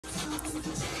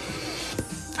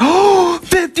Oh,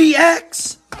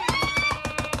 50x!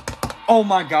 Oh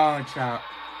my god, chat.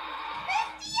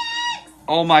 50x!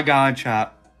 Oh my god,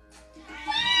 chat.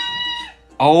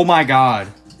 Oh my god.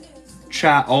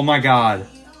 Chat, oh my god.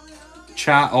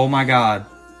 Chat, oh my god.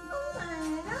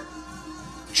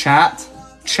 Chat,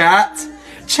 chat,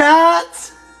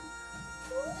 chat!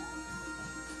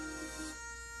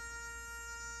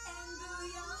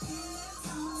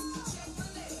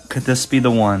 Could this be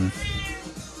the one?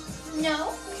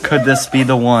 No. Could this be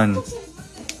the one?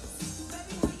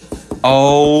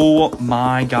 Oh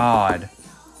my god.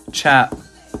 Chat,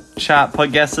 chat,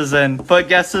 put guesses in. Put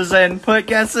guesses in. Put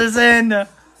guesses in. What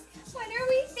are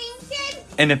we thinking?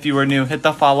 And if you were new, hit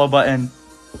the follow button.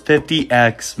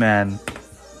 50x, man.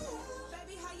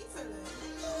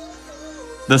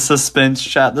 The suspense,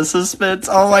 chat. The suspense.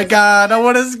 Oh my god. I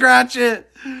want to scratch it.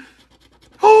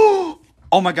 Oh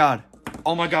my god.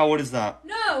 Oh my god. What is that?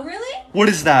 No, really? What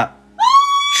is that?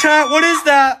 Chat, what is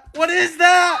that? What is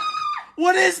that?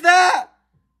 What is that?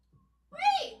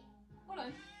 Wait. Hold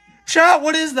on. Chat,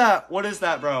 what is that? What is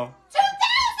that, bro?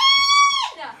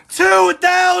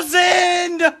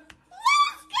 2,000! 2,000!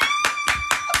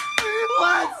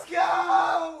 Let's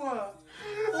go!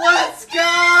 Let's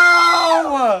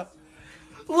go!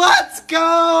 Let's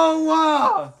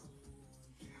go!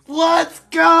 Let's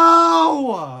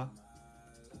go!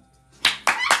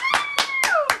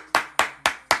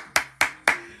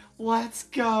 Let's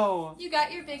go! You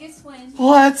got your biggest win.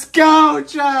 Let's go,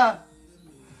 chat!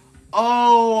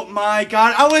 Oh my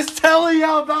god, I was telling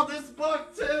y'all about this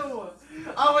book too!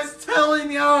 I was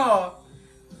telling y'all!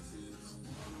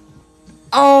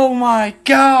 Oh my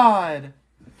god!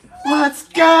 Let's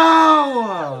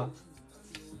go!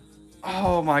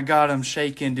 Oh my god, I'm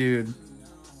shaking, dude.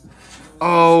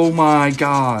 Oh my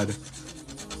god.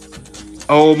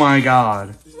 Oh my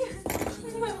god.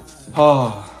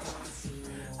 Oh.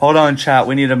 Hold on, chat.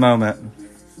 We need a moment.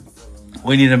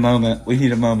 We need a moment. We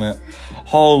need a moment.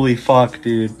 Holy fuck,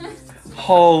 dude.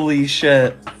 Holy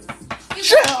shit.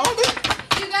 You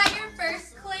got your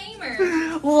first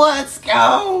claimer. Let's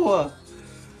go!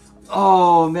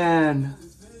 Oh, man.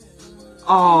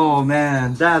 Oh,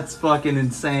 man. That's fucking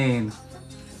insane.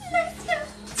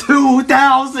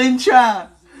 2,000,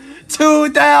 chat!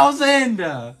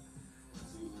 2,000!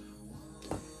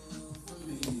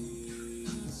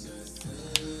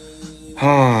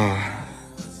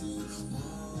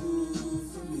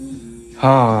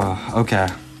 Okay.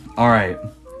 Alright.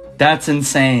 That's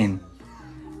insane.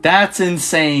 That's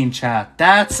insane, chat.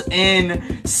 That's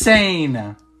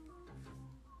insane.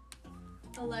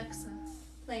 Alexa,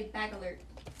 play Bag Alert.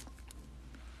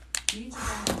 DJ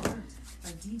Bag Alert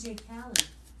by DJ Khaled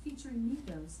featuring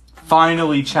Migos.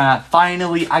 Finally, chat.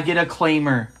 Finally, I get a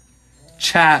claimer.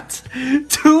 Chat.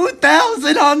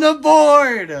 2,000 on the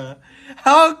board.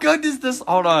 How good is this?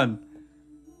 Hold on.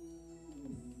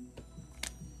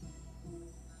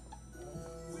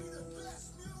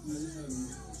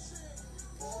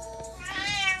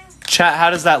 Chat, how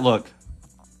does that look?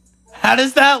 How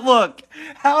does that look?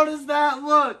 How does that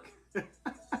look?